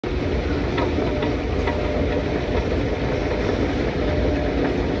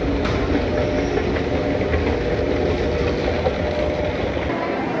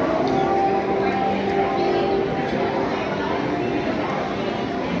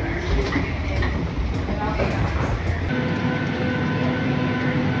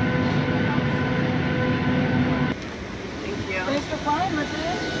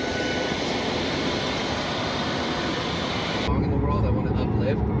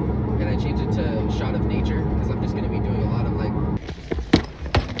one shot of nature, because I'm just going to be doing a lot of like...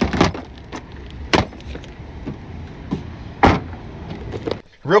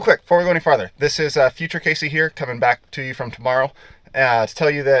 Real quick, before we go any farther, this is Future Casey here, coming back to you from tomorrow to tell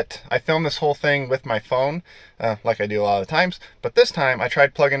you that I filmed this whole thing with my phone, like I do a lot of the times, but this time I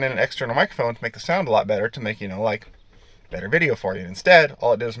tried plugging in an external microphone to make the sound a lot better, to make, you know, like, better video for you. Instead,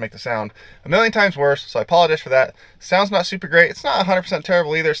 all it did was make the sound a million times worse, so I apologize for that. Sound's not super great. It's not 100%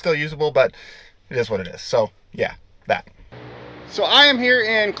 terrible either. It's still usable, but it is what it is. So, yeah, that. So I am here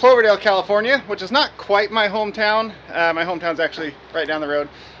in Cloverdale, California, which is not quite my hometown. My hometown's actually right down the road.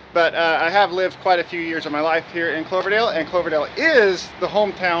 But I have lived quite a few years of my life here in Cloverdale, and Cloverdale is the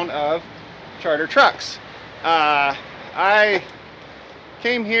hometown of charter trucks. I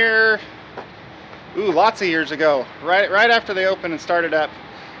came here, lots of years ago, right after they opened and started up.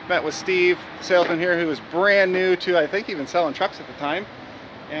 Met with Steve, the salesman here, who was brand new to, I think, even selling trucks at the time,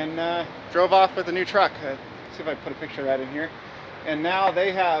 and drove off with a new truck. See if I put a picture of that in here. And now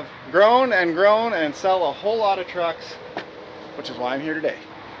they have grown and grown and sell a whole lot of trucks, which is why I'm here today.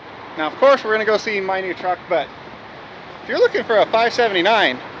 Now, of course, we're going to go see my new truck, but if you're looking for a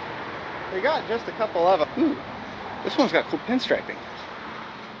 579, they got just a couple of them. Ooh, this one's got cool pinstriping.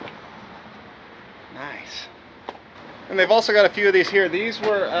 Nice. And they've also got a few of these here. These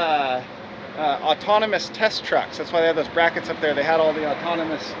were autonomous test trucks. That's why they have those brackets up there. They had all the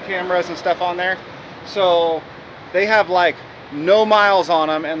autonomous cameras and stuff on there. So they have like no miles on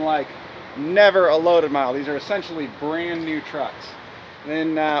them and like never a loaded mile. These are essentially brand new trucks.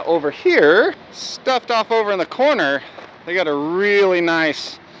 Then over here, stuffed off over in the corner, they got a really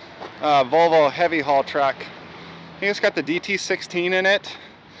nice Volvo heavy haul truck. I think it's got the DT16 in it.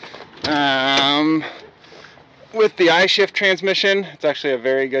 With the I-shift transmission. It's actually a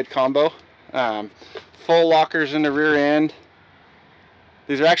very good combo. Full lockers in the rear end.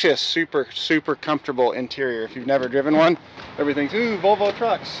 These are actually a super comfortable interior. If you've never driven one, everything's, ooh, Volvo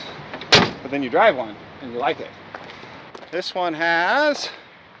trucks. But then you drive one and you like it. This one has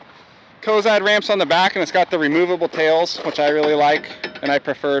Cozad ramps on the back, and it's got the removable tails, which I really like, and I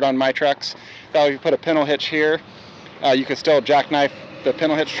prefer it on my trucks. That way, if you put a pintle hitch here, you could still jackknife the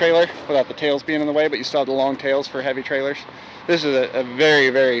pintle hitch trailer without the tails being in the way, but you still have the long tails for heavy trailers. This is a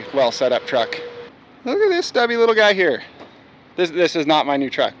very well set up truck. Look at this stubby little guy here. This is not my new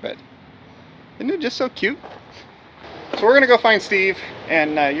truck, but isn't it just so cute? So we're gonna go find Steve,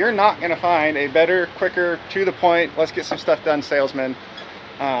 and you're not gonna find a better, quicker, to the point, let's get some stuff done salesman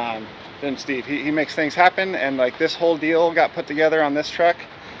than Steve. He makes things happen, and like this whole deal got put together on this truck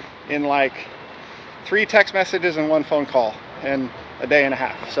in like 3 text messages and 1 phone call in a day and a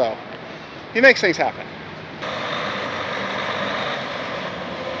half. So he makes things happen.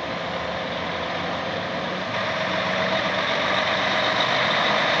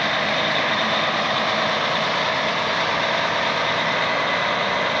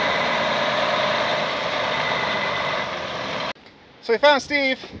 So we found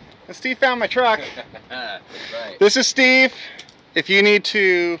Steve, and Steve found my truck. That's right. This is Steve. If you need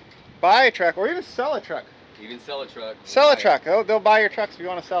to buy a truck, or even sell a truck. Even sell a truck. Sell a truck. They'll buy your trucks if you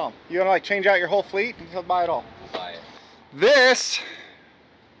want to sell them. You want to like change out your whole fleet, he'll buy it all. We'll buy it. This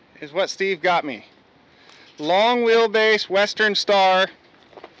is what Steve got me. Long wheelbase, Western Star.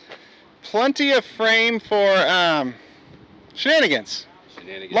 Plenty of frame for shenanigans.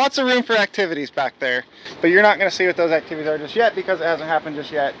 Lots of room for activities back there, but you're not going to see what those activities are just yet because it hasn't happened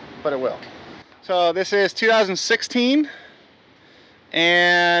just yet, but it will. So this is 2016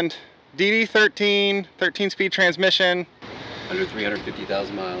 and DD13, 13-speed transmission. Under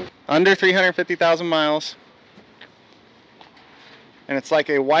 350,000 miles. Under 350,000 miles. And it's like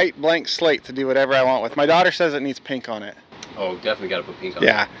a white blank slate to do whatever I want with. My daughter says it needs pink on it. Oh, definitely got to put pink on it.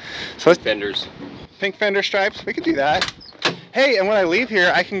 Yeah. So let's fenders. Pink fender stripes. We could do that. Hey, and when I leave here,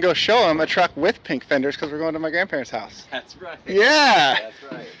 I can go show them a truck with pink fenders because we're going to my grandparents' house. That's right. Yeah.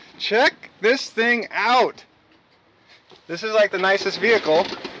 That's right. Check this thing out. This is like the nicest vehicle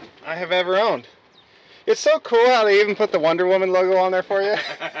I have ever owned. It's so cool how they even put the Wonder Woman logo on there for you.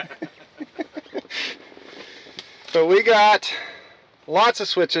 So we got lots of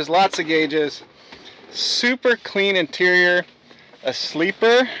switches, lots of gauges, super clean interior, a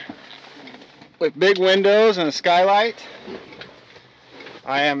sleeper with big windows and a skylight.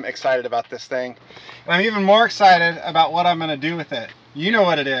 I am excited about this thing. And I'm even more excited about what I'm going to do with it. You know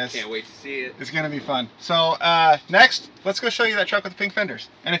what it is. Can't wait to see it. It's going to be fun. So next, let's go show you that truck with the pink fenders.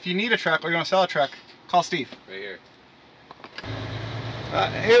 And if you need a truck or you want to sell a truck, call Steve. Right here.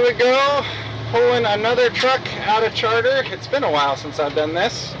 Here we go. Pulling another truck out of charter. It's been a while since I've done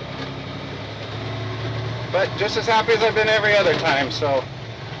this. But just as happy as I've been every other time. So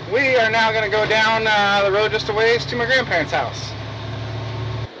we are now going to go down the road just a ways to my grandparents' house.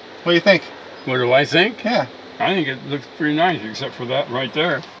 What do you think? What do I think? Yeah. I think it looks pretty nice, except for that right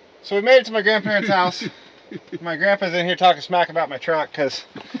there. So we made it to my grandparents' house. My grandpa's in here talking smack about my truck because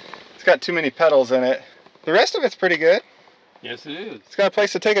it's got too many pedals in it. The rest of it's pretty good. Yes, it is. It's got a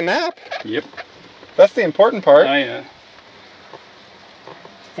place to take a nap. Yep. That's the important part.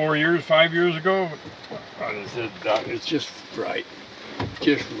 5 years ago, I said, it's just right.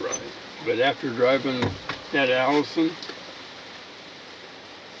 Just right. But after driving that Allison,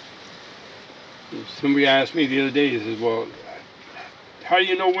 somebody asked me the other day, he says, well, how do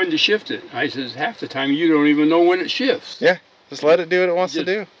you know when to shift it? I says, half the time you don't even know when it shifts. Yeah, just let it do what it wants to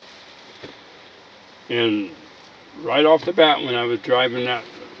do. And right off the bat, when I was driving that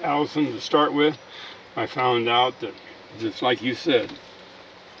Allison to start with, I found out that, just like you said,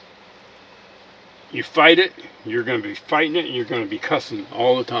 you fight it, you're going to be fighting it, and you're going to be cussing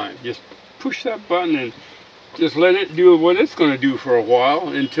all the time. Just push that button and just let it do what it's going to do for a while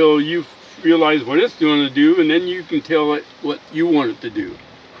until you realize what it's going to do, and then you can tell it what you want it to do.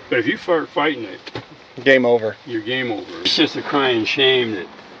 But if you start fighting it, game over. You're game over. It's just a crying shame that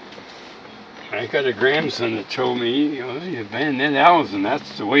I got a grandson that told me, you know, man, that Allison,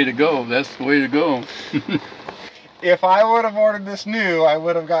 that's the way to go. That's the way to go. If I would have ordered this new, I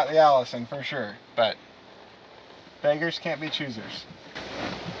would have got the Allison for sure. But beggars can't be choosers.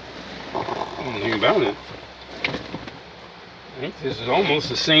 Anything about it. I think this is almost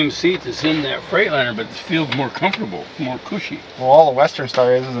the same seat that's in that Freightliner, but it feels more comfortable, more cushy. Well, all the Western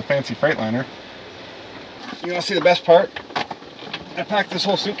Star is a fancy Freightliner. You want to see the best part? I packed this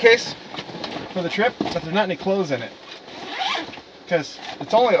whole suitcase for the trip, but there's not any clothes in it. Because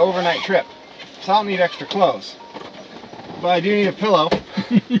it's only an overnight trip, so I don't need extra clothes. But I do need a pillow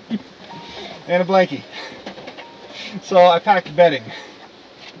and a blankie. So I packed bedding.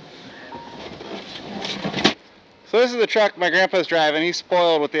 So this is the truck my grandpa's driving. He's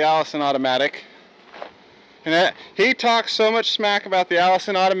spoiled with the Allison automatic. And he talked so much smack about the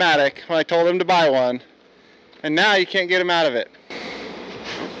Allison automatic when I told him to buy one. And now you can't get him out of it.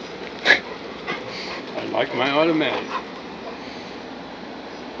 I like my automatic.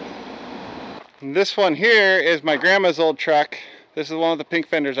 And this one here is my grandma's old truck. This is one with the pink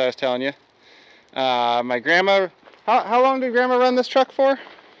fenders I was telling you. My grandma, how long did grandma run this truck for?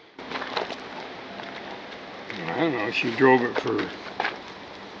 I don't know, she drove it for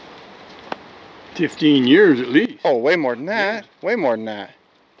 15 years at least. Oh, way more than that. Yeah. Way more than that.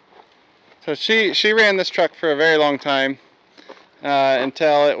 So she ran this truck for a very long time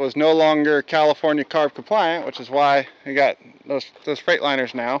until it was no longer California CARB compliant, which is why we got those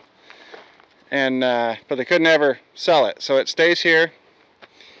Freightliners now. And but they could never sell it, so it stays here.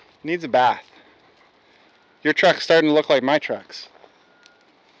 Needs a bath. Your truck's starting to look like my trucks.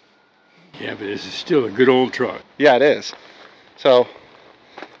 Yeah, but this is still a good old truck. Yeah, it is. So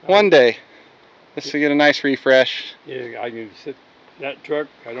one day, this will get a nice refresh. Yeah, I can sit that truck.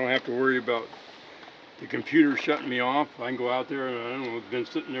 I don't have to worry about the computer shutting me off. I can go out there, and I don't know, it's been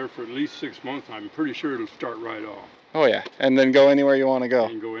sitting there for at least 6 months. I'm pretty sure it'll start right off. Oh yeah, and then go anywhere you want to go.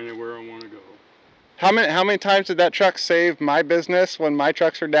 And go anywhere I want to go. How many times did that truck save my business? When my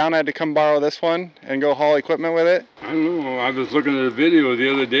trucks were down, I had to come borrow this one and go haul equipment with it? I don't know. I was looking at a video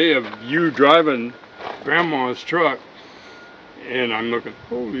the other day of you driving Grandma's truck, and I'm looking,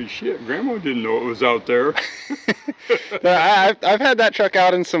 holy shit, Grandma didn't know it was out there. I've had that truck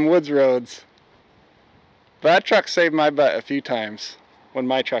out in some woods roads. But that truck saved my butt a few times when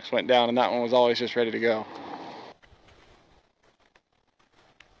my trucks went down, and that one was always just ready to go.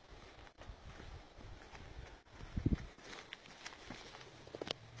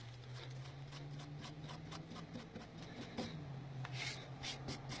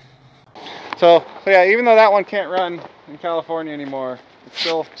 So yeah, even though that one can't run in California anymore, it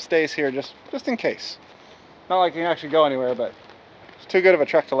still stays here just in case. Not like it can actually go anywhere, but it's too good of a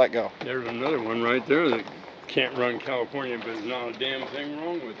truck to let go. There's another one right there that can't run California, but there's not a damn thing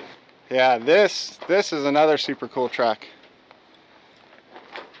wrong with it. Yeah, this is another super cool truck.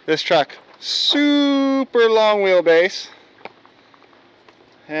 This truck, super long wheelbase,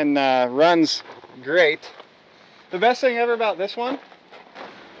 and runs great. The best thing ever about this one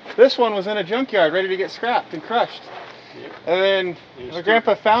was in a junkyard ready to get scrapped and crushed. Yep. And then my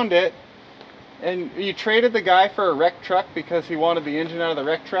grandpa found it, and you traded the guy for a wrecked truck because he wanted the engine out of the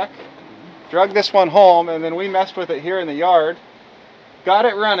wrecked truck. Drug this one home, and then we messed with it here in the yard. Got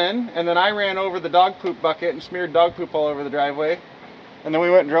it running, and then I ran over the dog poop bucket and smeared dog poop all over the driveway. And then we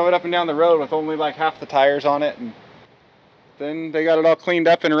went and drove it up and down the road with only like half the tires on it, and then they got it all cleaned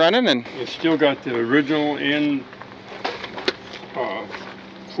up and running. And it's still got the original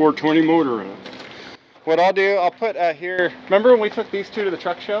 420 motor in it. What I'll do, I'll put here. Remember when we took these two to the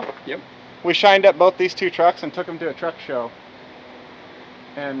truck show? Yep. We shined up both these two trucks and took them to a truck show.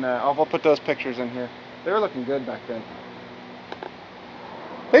 And I'll put those pictures in here. They were looking good back then.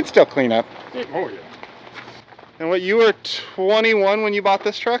 They'd still clean up. Oh yeah. And what, you were 21 when you bought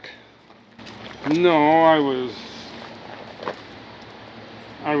this truck? No, I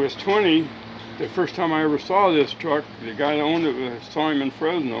was 20. The first time I ever saw this truck, the guy that owned it, I saw him in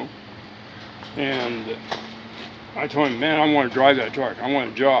Fresno. And I told him, man, I want to drive that truck. I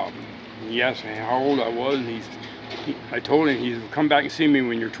want a job. And he asked me how old I was, and I told him, he'd come back and see me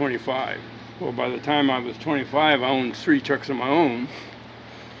when you're 25. Well, by the time I was 25, I owned 3 trucks of my own.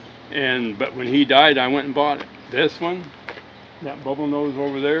 But when he died, I went and bought it. This one, that bubblenose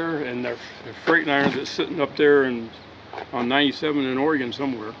over there, and the Freightliners that's sitting up there on 97 in Oregon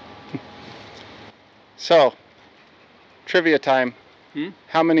somewhere. So, trivia time.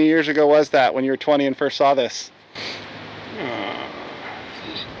 How many years ago was that when you were 20 and first saw this?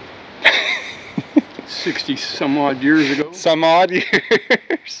 60 some odd years ago. Some odd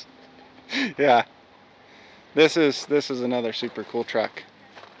years. Yeah. This is another super cool truck.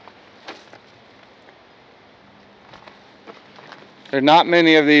 There are not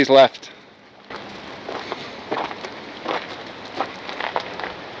many of these left.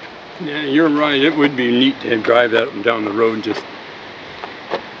 Yeah, you're right. It would be neat to drive that up and down the road. Just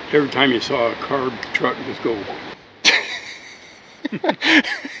every time you saw a car, truck, just go.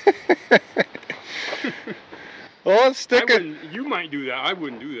 Well, let's stick it. You might do that. I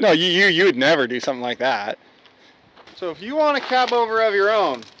wouldn't do that. No, you would never do something like that. So if you want a cab over of your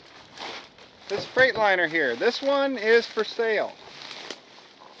own, this Freightliner here, this one is for sale.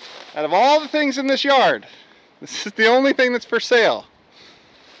 Out of all the things in this yard, this is the only thing that's for sale.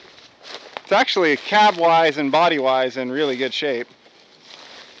 It's actually cab-wise and body-wise in really good shape.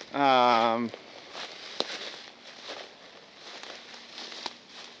 You want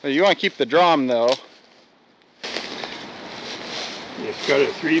to keep the drum though. It's got a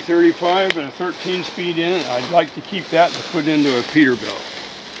 335 and a 13-speed in it. I'd like to keep that to put into a Peterbilt.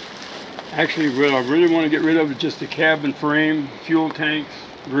 Actually, what I really want to get rid of is just the cab and frame, fuel tanks,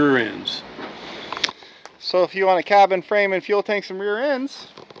 rear ends. So if you want a cab and frame and fuel tanks and rear ends,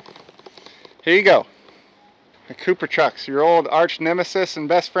 here you go. The Cooper trucks, your old arch nemesis and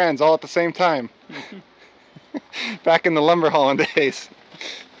best friends all at the same time. Back in the lumber hauling days.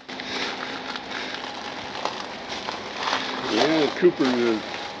 Yeah, the Cooper,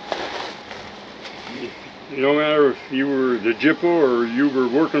 no matter if you were the Jippo or you were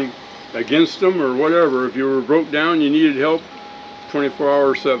working against them or whatever, if you were broke down, you needed help,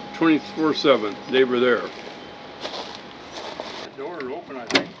 24/7, they were there. The door is open, I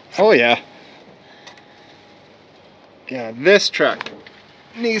think. Oh yeah. Yeah, this truck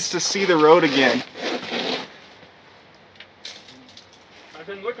needs to see the road again. I've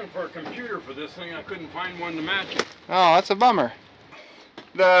been looking for a computer for this thing. I couldn't find one to match it. Oh, that's a bummer.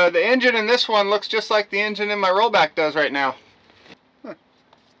 The engine in this one looks just like the engine in my rollback does right now. Huh.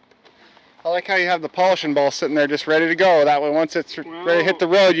 I like how you have the polishing ball sitting there just ready to go. That way once it's ready to hit the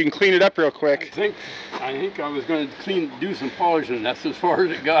road, you can clean it up real quick. I think I was going to do some polishing. That's as far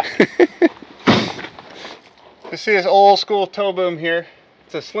as it got. You see this old school tow boom here.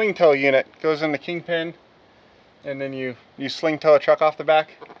 It's a sling tow unit. Goes in the kingpin, and then you sling tow a truck off the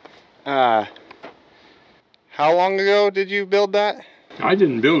back. How long ago did you build that? I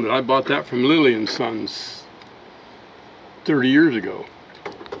didn't build it. I bought that from Lilly and Sons 30 years ago.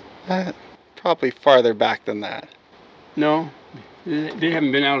 Probably farther back than that. No, they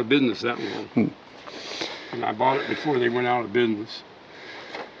haven't been out of business that long. And I bought it before they went out of business.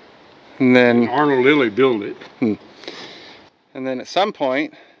 And then Arnold Lilly built it. And then at some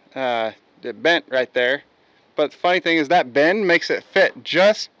point, it bent right there. But the funny thing is that bend makes it fit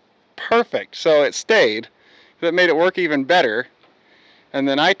just perfect. So it stayed. That made it work even better. And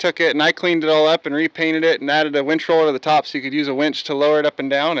then I took it and I cleaned it all up and repainted it and added a winch roller to the top so you could use a winch to lower it up and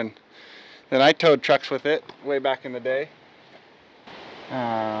down. And then I towed trucks with it way back in the day.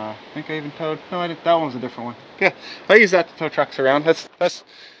 I think I even towed, no, I didn't, that one was a different one. Yeah, I use that to tow trucks around. That's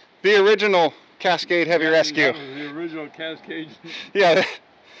the original Cascade Heavy Rescue. That was the original Cascade. Yeah,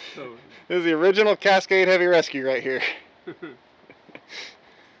 So, this is the original Cascade Heavy Rescue right here.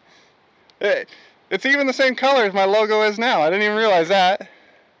 It's even the same color as my logo is now. I didn't even realize that.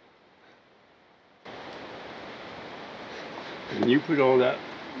 and you put all that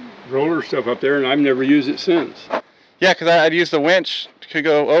roller stuff up there, and I've never used it since. Yeah, because I'd use the winch to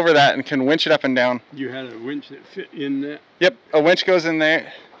go over that and can winch it up and down. You had a winch that fit in that? Yep, a winch goes in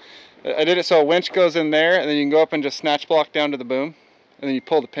there. I did it so a winch goes in there, and then you can go up and just snatch block down to the boom, and then you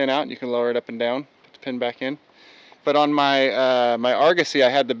pull the pin out and you can lower it up and down, put the pin back in. But on my my Argosy, I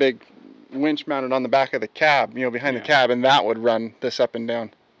had the big winch mounted on the back of the cab, you know, behind the cab, and that would run this up and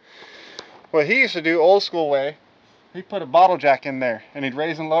down. What he used to do, old school way, he'd put a bottle jack in there, and he'd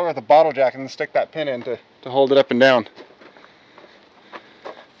raise and lower the bottle jack and then stick that pin in to hold it up and down.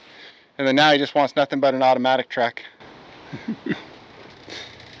 And then now he just wants nothing but an automatic track. So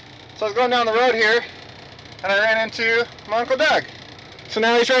I was going down the road here, and I ran into my Uncle Doug. So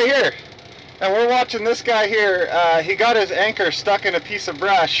now he's right here. And we're watching this guy here. He got his anchor stuck in a piece of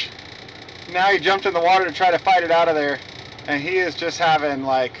brush. Now he jumped in the water to try to fight it out of there. And he is just having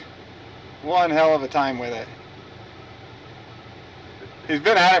like one hell of a time with it. He's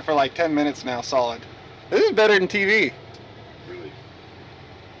been at it for like 10 minutes now, solid. This is better than TV. Really?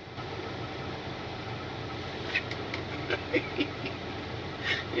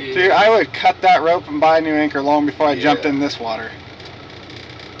 Dude, I would cut that rope and buy a new anchor long before I jumped in this water.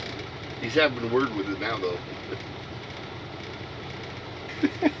 He's having a word with it now, though.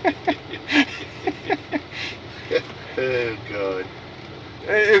 Oh, God.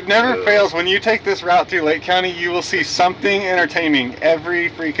 It never fails. When you take this route through Lake County, you will see something entertaining every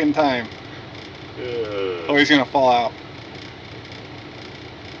freaking time. Oh, he's going to fall out.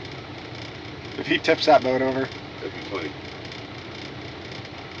 If he tips that boat over. That'd be funny.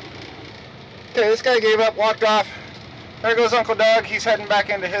 Okay, this guy gave up, walked off. There goes Uncle Doug. He's heading back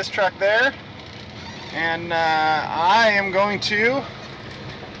into his truck there. And I am going to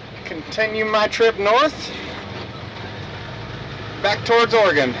continue my trip north, back towards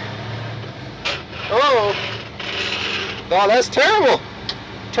Oregon. Oh, that's terrible.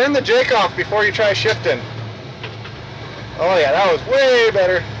 Turn the Jake off before you try shifting. Oh yeah, that was way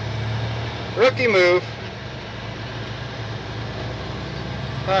better. Rookie move.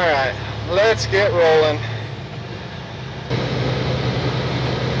 Alright, let's get rolling.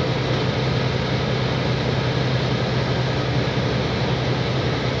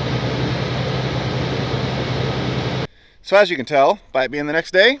 So as you can tell, by it being the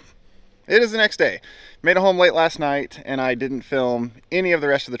next day, it is the next day. Made it home late last night, and I didn't film any of the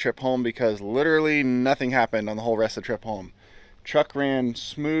rest of the trip home because literally nothing happened on the whole rest of the trip home. Truck ran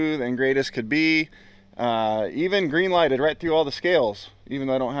smooth and great as could be. Even green lighted right through all the scales, even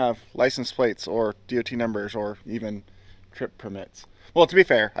though I don't have license plates or DOT numbers or even trip permits. Well, to be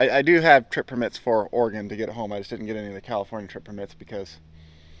fair, I do have trip permits for Oregon to get it home. I just didn't get any of the California trip permits because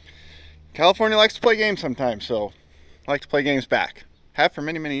California likes to play games sometimes, so I like to play games back. Have for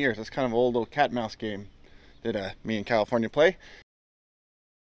many, many years. That's kind of an old little cat and mouse game that me and California play.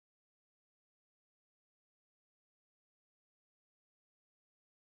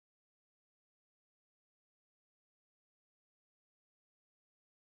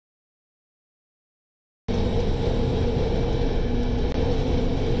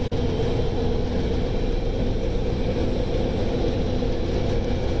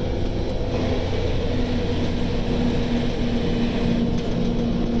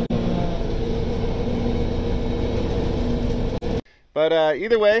 But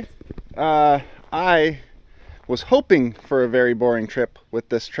either way, I was hoping for a very boring trip with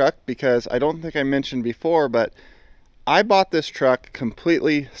this truck because I don't think I mentioned before, but I bought this truck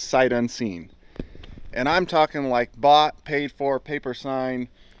completely sight unseen. And I'm talking like bought, paid for, paper sign.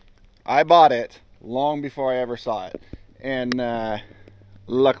 I bought it long before I ever saw it. And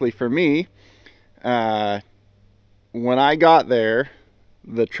luckily for me, when I got there,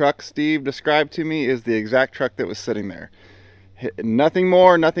 the truck Steve described to me is the exact truck that was sitting there. Nothing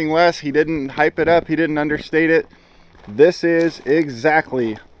more, nothing less. He didn't hype it up. He didn't understate it. This is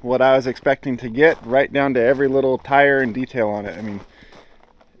exactly what I was expecting to get, right down to every little tire and detail on it. I mean,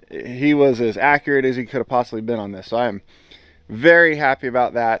 he was as accurate as he could have possibly been on this. So I'm very happy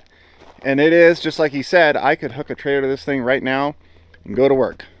about that. And it is, just like he said, I could hook a trailer to this thing right now and go to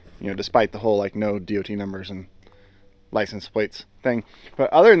work. You know, despite the whole like no DOT numbers and license plates thing.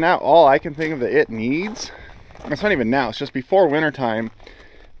 But other than that, all I can think of that it needs, it's not even now, it's just before winter time,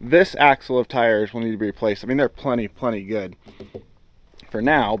 this axle of tires will need to be replaced. I mean, they're plenty good for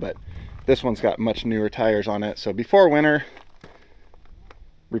now, but this one's got much newer tires on it. So before winter,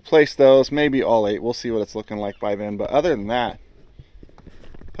 replace those, maybe all 8. We'll see what it's looking like by then. But other than that,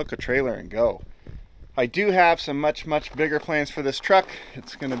 hook a trailer and go. I do have some much bigger plans for this truck.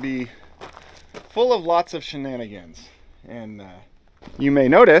 It's going to be full of lots of shenanigans. And you may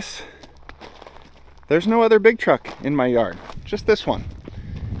notice there's no other big truck in my yard, just this one.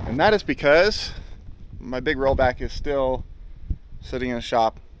 And that is because my big rollback is still sitting in a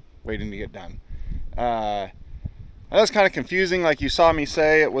shop waiting to get done. I know it's kind of confusing, like you saw me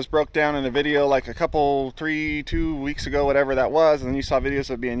say it was broke down in a video like a couple, 2 weeks ago, whatever that was, and then you saw videos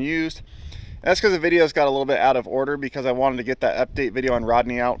of it being used. And that's because the videos got a little bit out of order because I wanted to get that update video on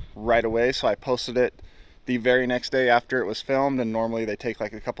Rodney out right away, so I posted it the very next day after it was filmed, and normally they take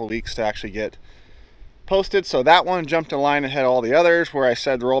like a couple weeks to actually get posted. So that one jumped a line ahead of all the others where I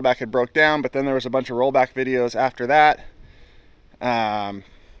said the rollback had broke down, but then there was a bunch of rollback videos after that.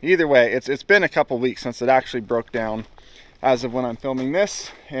 Either way, it's been a couple weeks since it actually broke down as of when I'm filming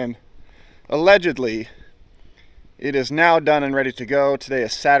this, and allegedly it is now done and ready to go. Today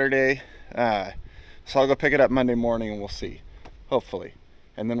is Saturday, so I'll go pick it up Monday morning and we'll see, hopefully.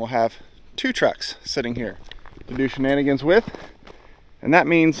 And then we'll have 2 trucks sitting here to do shenanigans with, and that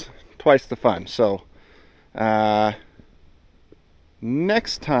means twice the fun. So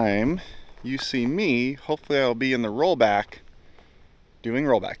next time you see me, hopefully I'll be in the rollback doing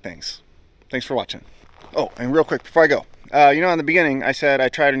rollback things. Thanks for watching. Oh, and real quick before I go, you know, in the beginning I said I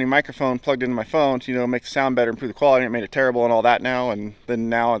tried a new microphone plugged into my phone to, you know, make the sound better, improve the quality, and it made it terrible and all that now, and then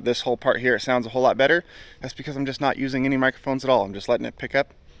now this whole part here, it sounds a whole lot better. That's because I'm just not using any microphones at all. I'm just letting it pick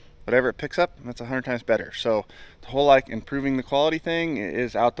up whatever it picks up, and that's 100 times better. So the whole like improving the quality thing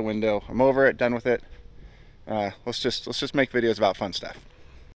is out the window. I'm over it, done with it. Let's just make videos about fun stuff.